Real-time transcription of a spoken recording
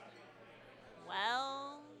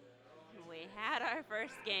our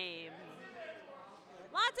first game.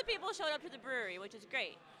 Lots of people showed up to the brewery, which is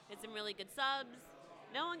great. Did some really good subs.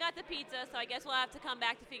 No one got the pizza, so I guess we'll have to come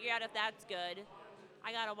back to figure out if that's good.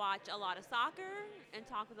 I got to watch a lot of soccer and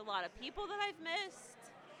talk with a lot of people that I've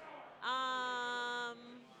missed.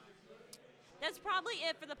 That's probably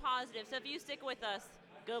it for the positive, so if you stick with us,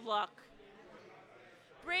 good luck.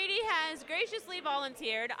 Brady has graciously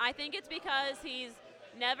volunteered. I think it's because he's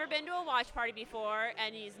never been to a watch party before,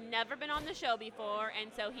 and he's never been on the show before,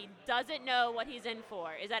 and so he doesn't know what he's in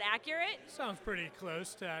for. Is that accurate? Sounds pretty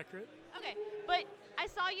close to accurate. Okay, but I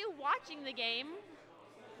saw you watching the game.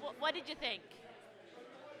 What did you think?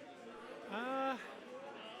 I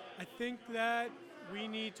think that we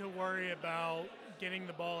need to worry about getting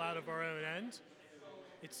the ball out of our own end.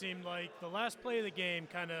 It seemed like the last play of the game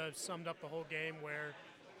kind of summed up the whole game, where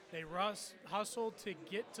they hustled to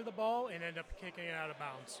get to the ball and end up kicking it out of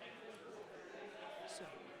bounds. So.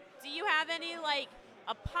 Do you have any,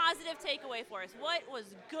 a positive takeaway for us? What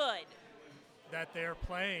was good? That they're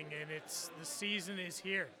playing, and the season is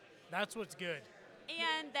here. That's what's good.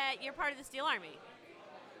 And that you're part of the Steel Army.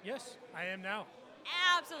 Yes, I am now.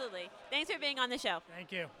 Absolutely. Thanks for being on the show.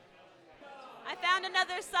 Thank you. I found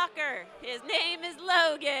another sucker. His name is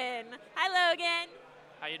Logan. Hi, Logan.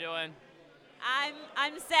 How you doing?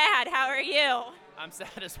 I'm sad. How are you? I'm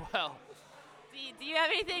sad as well. Do you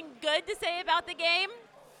have anything good to say about the game?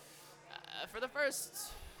 For the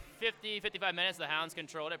first 55 minutes, the Hounds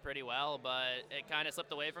controlled it pretty well, but it kind of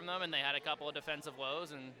slipped away from them, and they had a couple of defensive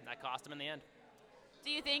woes, and that cost them in the end. Do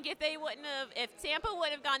you think if Tampa would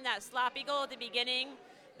have gotten that sloppy goal at the beginning,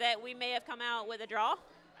 that we may have come out with a draw?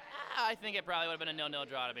 I think it probably would have been a 0-0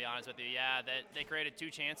 draw, to be honest with you. Yeah, they created two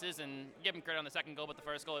chances, and give them credit on the second goal, but the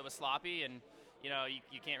first goal, it was sloppy, and you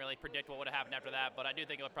can't really predict what would have happened after that, but I do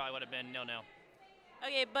think it probably would have been 0-0.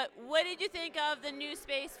 Okay, but what did you think of the new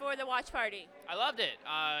space for the watch party? I loved it,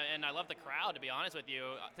 and I loved the crowd, to be honest with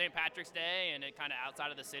you. St. Patrick's Day, and it kind of outside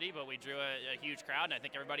of the city, but we drew a huge crowd, and I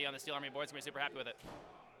think everybody on the Steel Army board is going to be super happy with it.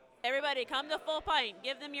 Everybody, come to Full Pint.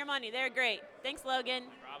 Give them your money. They're great. Thanks, Logan.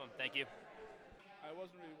 No problem. Thank you. I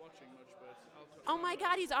wasn't really watching much, but I'll talk. Oh my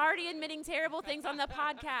God, he's already admitting terrible things on the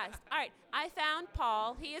podcast. All right, I found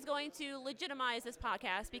Paul. He is going to legitimize this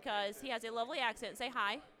podcast because he has a lovely accent. Say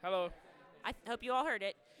hi. Hello. I hope you all heard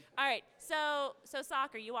it. All right, so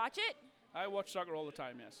soccer, you watch it? I watch soccer all the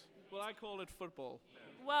time, yes. Well, I call it football.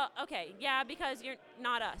 Well, okay, yeah, because you're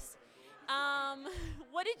not us.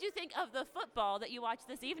 What did you think of the football that you watched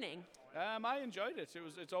this evening? I enjoyed it.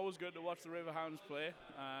 It's always good to watch the Riverhounds play.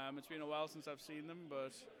 It's been a while since I've seen them,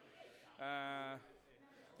 but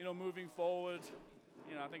moving forward,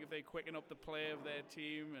 I think if they quicken up the play of their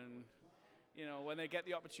team, and when they get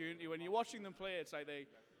the opportunity, when you're watching them play, it's like they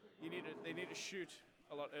need to shoot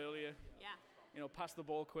a lot earlier. Yeah. Pass the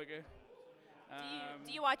ball quicker.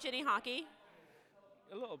 Do you watch any hockey?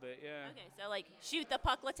 A little bit, yeah. Okay, so shoot the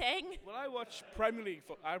puck, Letang. Well, I watch Premier League.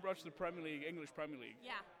 I watch the Premier League, English Premier League.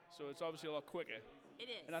 Yeah. So it's obviously a lot quicker. It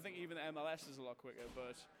is. And I think even the MLS is a lot quicker.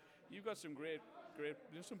 But you've got some great,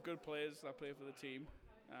 some good players that play for the team.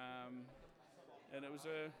 And it was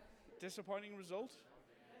a disappointing result,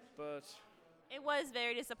 but it was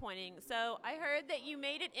very disappointing. So I heard that you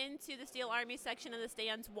made it into the Steel Army section of the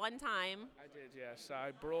stands one time. I did, yes.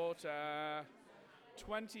 I brought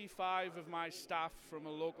 25 of my staff from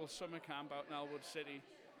a local summer camp out in Elwood City.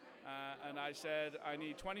 And I said, I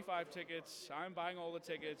need 25 tickets. I'm buying all the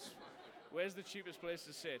tickets. Where's the cheapest place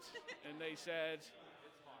to sit? And they said,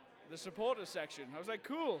 the supporter section. I was like,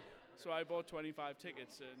 cool. So I bought 25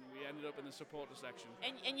 tickets, and we ended up in the supporter section.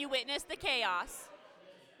 And you witnessed the chaos.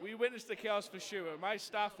 We witnessed the chaos for sure. My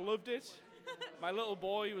staff loved it. My little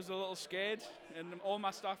boy was a little scared, and all my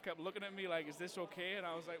staff kept looking at me like, is this okay? And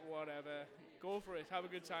I was like, whatever. Go for it. Have a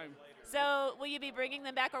good time. So will you be bringing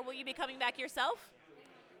them back, or will you be coming back yourself?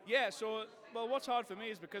 Yeah, what's hard for me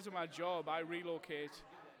is because of my job, I relocate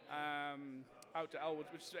out to Elwood,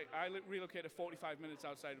 which is I relocate 45 minutes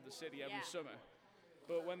outside of the city every summer.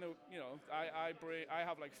 But when I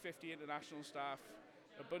have like 50 international staff,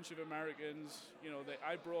 a bunch of Americans,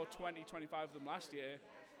 I brought 20, 25 of them last year.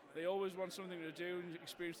 They always want something to do and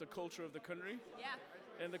experience the culture of the country. Yeah.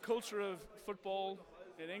 And the culture of football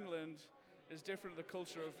in England is different than the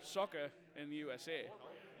culture of soccer in the USA.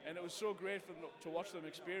 And it was so great to watch them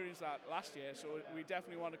experience that last year, so we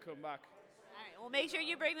definitely want to come back. All right, well, make sure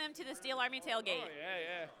you bring them to the Steel Army tailgate. Oh,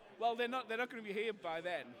 yeah. Well, they're not going to be here by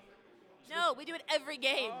then. No, we do it every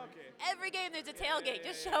game. Oh, okay. Every game there's a tailgate.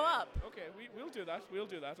 Just show up. Okay, we'll do that. We'll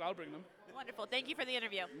do that. I'll bring them. Wonderful. Thank you for the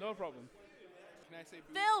interview. No problem. Can I say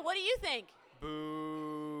boo? Phil, what do you think?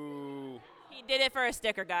 Boo. He did it for a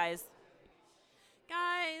sticker, guys.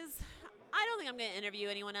 Guys, I I don't think I'm going to interview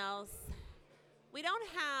anyone else. We don't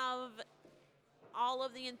have all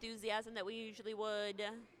of the enthusiasm that we usually would.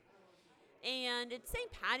 And it's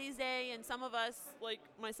St. Patty's Day, and some of us, like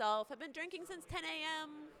myself, have been drinking since 10 a.m.,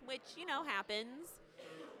 which, happens.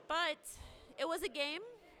 But it was a game.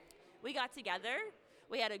 We got together.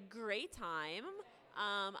 We had a great time.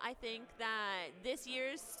 I think that this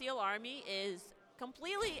year's Steel Army is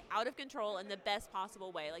completely out of control in the best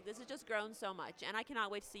possible way. Like, this has just grown so much, and I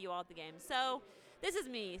cannot wait to see you all at the game. So this is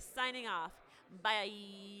me signing off.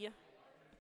 Bye.